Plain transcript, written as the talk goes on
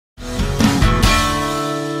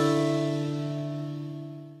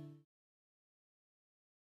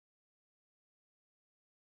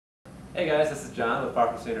Hey guys, this is John with Far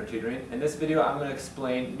From Standard Tutoring. In this video I'm going to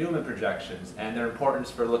explain Newman projections and their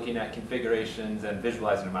importance for looking at configurations and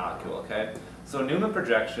visualizing a molecule, okay? So Newman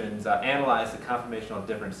projections analyze the conformational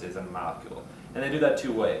differences in a molecule, and they do that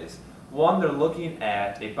two ways. One, they're looking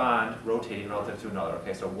at a bond rotating relative to another,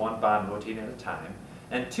 okay? So one bond rotating at a time.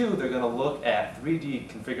 And two, they're going to look at 3D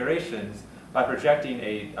configurations by projecting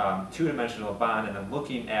a two-dimensional bond and then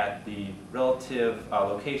looking at the relative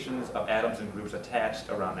locations of atoms and groups attached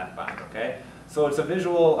around that bond, okay? So it's a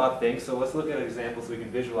visual thing, so let's look at an example so we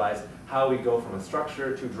can visualize how we go from a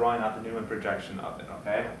structure to drawing out the Newman projection of it,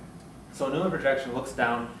 okay? So a Newman projection looks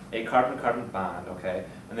down a carbon-carbon bond, okay?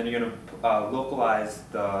 And then you're going to localize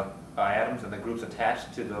the atoms and the groups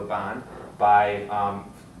attached to the bond by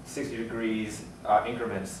 60 degrees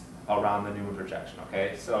increments around the Newman projection,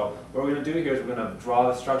 okay? So what we're going to do here is we're going to draw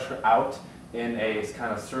the structure out in a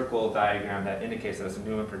kind of circle diagram that indicates that it's a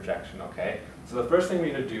Newman projection, okay? So the first thing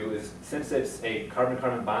we need to do is, since it's a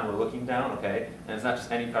carbon-carbon bond we're looking down, okay, and it's not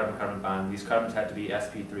just any carbon-carbon bond, these carbons have to be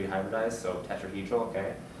sp3 hybridized, so tetrahedral,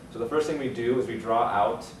 okay? So the first thing we do is we draw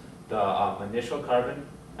out the initial carbon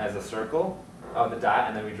as a circle, the dot,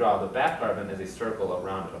 and then we draw the back carbon as a circle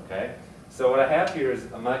around it, okay? So what I have here is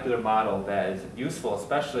a molecular model that is useful,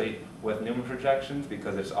 especially with Newman projections,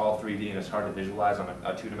 because it's all 3D and it's hard to visualize on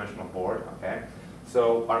a two-dimensional board, okay?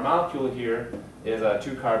 So our molecule here is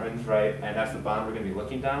two carbons, right? And that's the bond we're going to be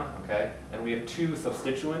looking down, okay? And we have two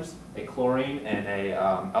substituents, a chlorine and a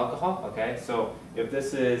alcohol, okay? So if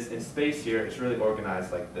this is in space here, it's really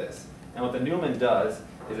organized like this. And what the Newman does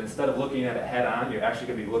is, instead of looking at it head-on, you're actually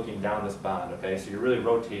going to be looking down this bond, okay? So you're really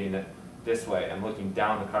rotating it this way and looking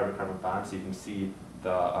down the carbon-carbon bond so you can see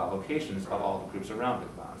the locations of all the groups around the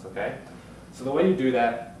bonds, okay? So the way you do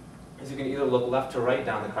that is you can either look left to right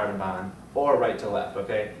down the carbon bond or right to left,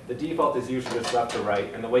 okay? The default is usually just left to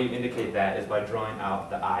right, and the way you indicate that is by drawing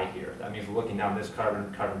out the eye here. That means we're looking down this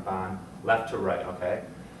carbon-carbon bond left to right, okay?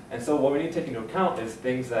 And so what we need to take into account is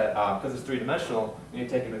things that, because it's three-dimensional, we need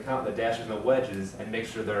to take into account the dashes and the wedges and make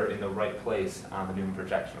sure they're in the right place on the Newman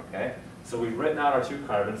projection, okay? So we've written out our two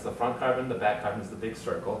carbons, the front carbon, the back carbon is the big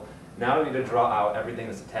circle. Now we need to draw out everything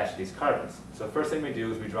that's attached to these carbons. So the first thing we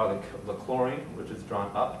do is we draw the chlorine, which is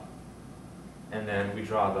drawn up, and then we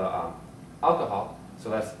draw the alcohol, so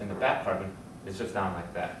that's in the back carbon, it's just down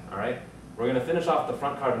like that, all right? We're going to finish off the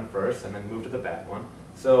front carbon first and then move to the back one.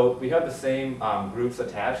 So we have the same groups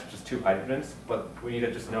attached, just two hydrogens, but we need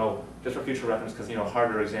to just know, just for future reference, because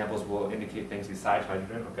harder examples will indicate things besides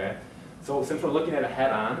hydrogen, okay? So since we're looking at it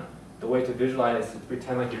head-on, the way to visualize is to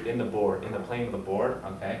pretend like you're in the board, in the plane of the board,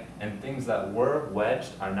 okay? And things that were wedged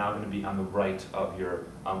are now going to be on the right of your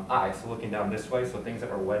eye. So looking down this way, so things that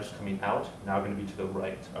are wedged coming out, now going to be to the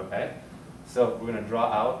right, okay? So we're going to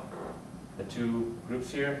draw out the two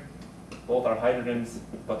groups here. Both are hydrogens,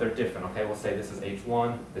 but they're different, okay? We'll say this is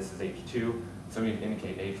H1, this is H2, so we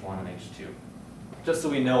indicate H1 and H2. Just so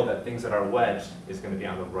we know that things that are wedged is going to be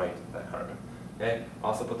on the right of that carbon, okay?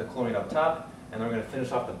 Also put the chlorine up top, and then we're going to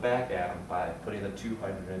finish off the back atom by putting the two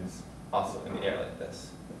hydrogens also in the air like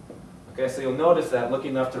this. Okay, so you'll notice that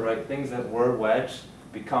looking left to right, things that were wedged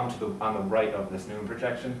become on the right of this Newman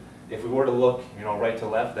projection. If we were to look, right to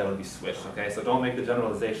left, that would be switched, okay? So don't make the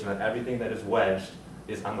generalization that everything that is wedged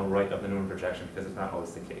is on the right of the Newman projection, because it's not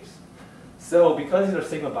always the case. So because these are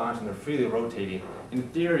sigma bonds and they're freely rotating, in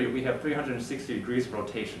theory we have 360 degrees of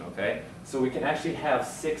rotation, okay? So we can actually have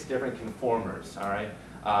 6 different conformers, all right?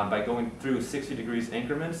 By going through 60 degrees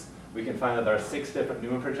increments, we can find that there are 6 different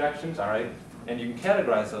Newman projections, all right? And you can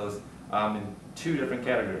categorize those in 2 different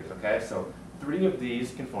categories, okay? So 3 of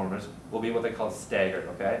these conformers will be what they call staggered,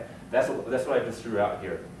 okay? That's what I just drew out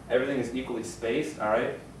here. Everything is equally spaced, all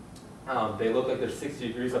right? They look like they're 60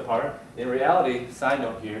 degrees apart. In reality, side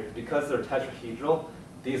note here, because they're tetrahedral,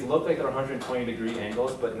 these look like they're 120 degree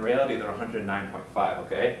angles, but in reality they're 109.5,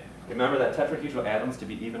 okay? Remember that tetrahedral atoms, to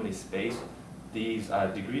be evenly spaced, these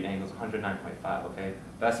degree angles 109.5, okay?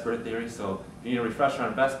 Vesper theory, so if you need a refresher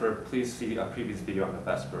on Vesper, please see a previous video on the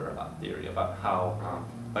Vesper theory about how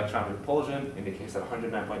electron repulsion indicates that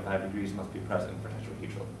 109.5 degrees must be present for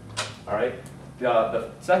tetrahedral, all right? The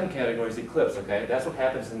second category is eclipse, okay? That's what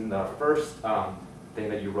happens in the first thing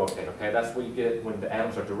that you rotate, okay? That's what you get when the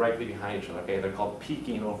atoms are directly behind each other, okay? They're called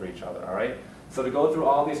peaking over each other, all right? So to go through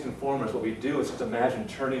all these conformers, what we do is just imagine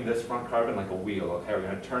turning this front carbon like a wheel, okay? We're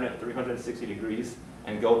going to turn it 360 degrees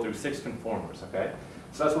and go through 6 conformers, okay?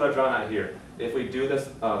 So that's what I've drawn out here. If we do this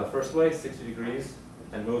the first way, 60 degrees,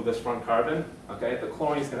 and move this front carbon, okay? The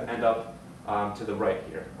chlorine is going to end up to the right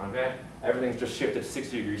here, okay? Everything's just shifted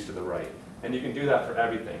 60 degrees to the right. And you can do that for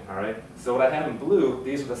everything, all right? So what I have in blue,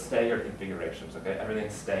 these are the staggered configurations, okay?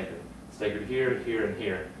 Everything's staggered. staggered here, here, and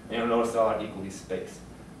here. And you'll notice they all are equally spaced.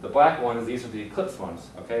 The black ones, these are the eclipsed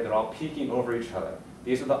ones, okay? They're all peaking over each other.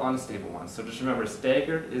 These are the unstable ones. So just remember,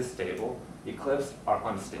 staggered is stable, eclipsed are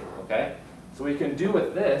unstable, okay? So what you can do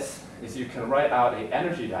with this is you can write out an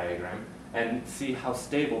energy diagram and see how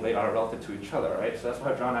stable they are relative to each other, right? So that's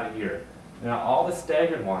what I've drawn out here. Now all the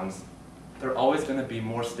staggered ones, they're always going to be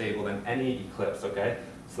more stable than any eclipse, okay?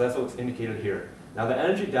 So that's what's indicated here. Now the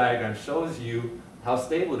energy diagram shows you how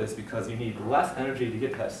stable it is because you need less energy to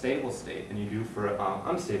get to that stable state than you do for an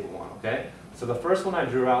unstable one, okay? So the first one I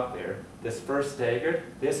drew out there, this first staggered,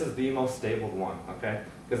 this is the most stable one, okay?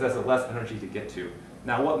 Because that's less energy to get to.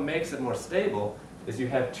 Now what makes it more stable is you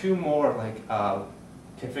have two more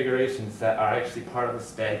configurations that are actually part of the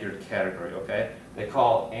staggered category, okay? They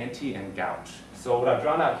call anti and gouge. So what I've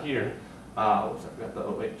drawn out here, oops, I forgot the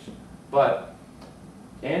OH, but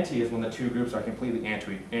anti is when the two groups are completely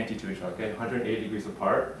anti to each other, okay, 180 degrees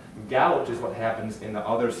apart. Gouge is what happens in the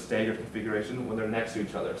other staggered configuration when they're next to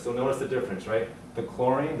each other. So notice the difference, right? The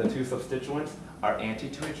chlorine, the two substituents, are anti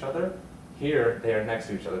to each other. Here, they are next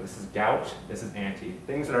to each other. This is gouge, this is anti.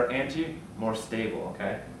 Things that are anti, more stable,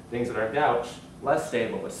 okay? Things that are gouge, less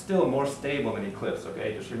stable, but still more stable than eclipsed,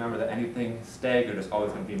 okay? Just remember that anything staggered is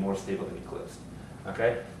always going to be more stable than eclipsed,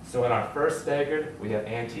 okay? So in our first staggered, we have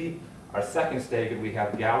anti. Our second staggered, we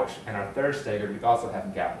have gouge, and our third staggered, we also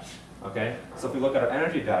have gouge, okay? So if we look at our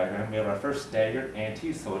energy diagram, we have our first staggered,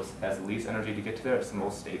 anti, so it has the least energy to get to there, it's the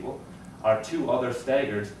most stable. Our two other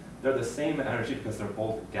staggereds, they're the same energy because they're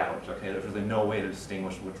both gouge, okay? There's really no way to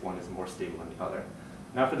distinguish which one is more stable than the other.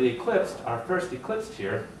 Now for the eclipsed, our first eclipsed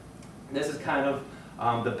here, this is kind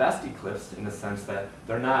of the best eclipsed in the sense that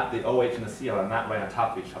they're not, the OH and the Cl are not right on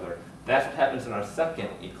top of each other. That's what happens in our second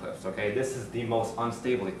eclipse, okay? This is the most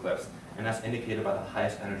unstable eclipse, and that's indicated by the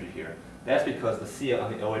highest energy here. That's because the Cl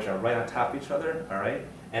and the OH are right on top of each other, all right?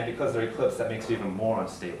 And because they're eclipsed, that makes it even more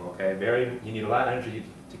unstable, okay? You need a lot of energy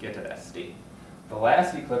to get to that state. The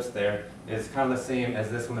last eclipse there is kind of the same as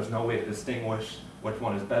this one. There's no way to distinguish which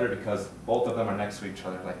one is better because both of them are next to each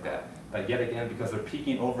other like that. But yet again, because they're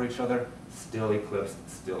peaking over each other, still eclipsed,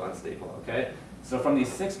 still unstable, okay? So from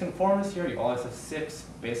these 6 conformers here, you always have 6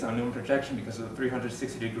 based on Newman projection because of the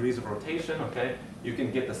 360 degrees of rotation, okay? You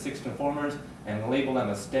can get the 6 conformers and label them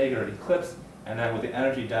as staggered or eclipsed, and then with the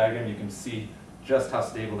energy diagram, you can see just how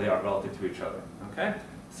stable they are relative to each other, okay?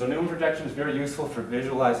 So Newman projection is very useful for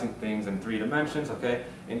visualizing things in 3 dimensions, okay?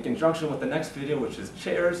 In conjunction with the next video, which is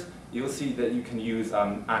chairs, you'll see that you can use,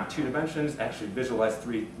 on 2 dimensions, actually visualize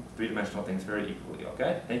three-dimensional things very equally,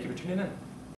 okay? Thank you for tuning in.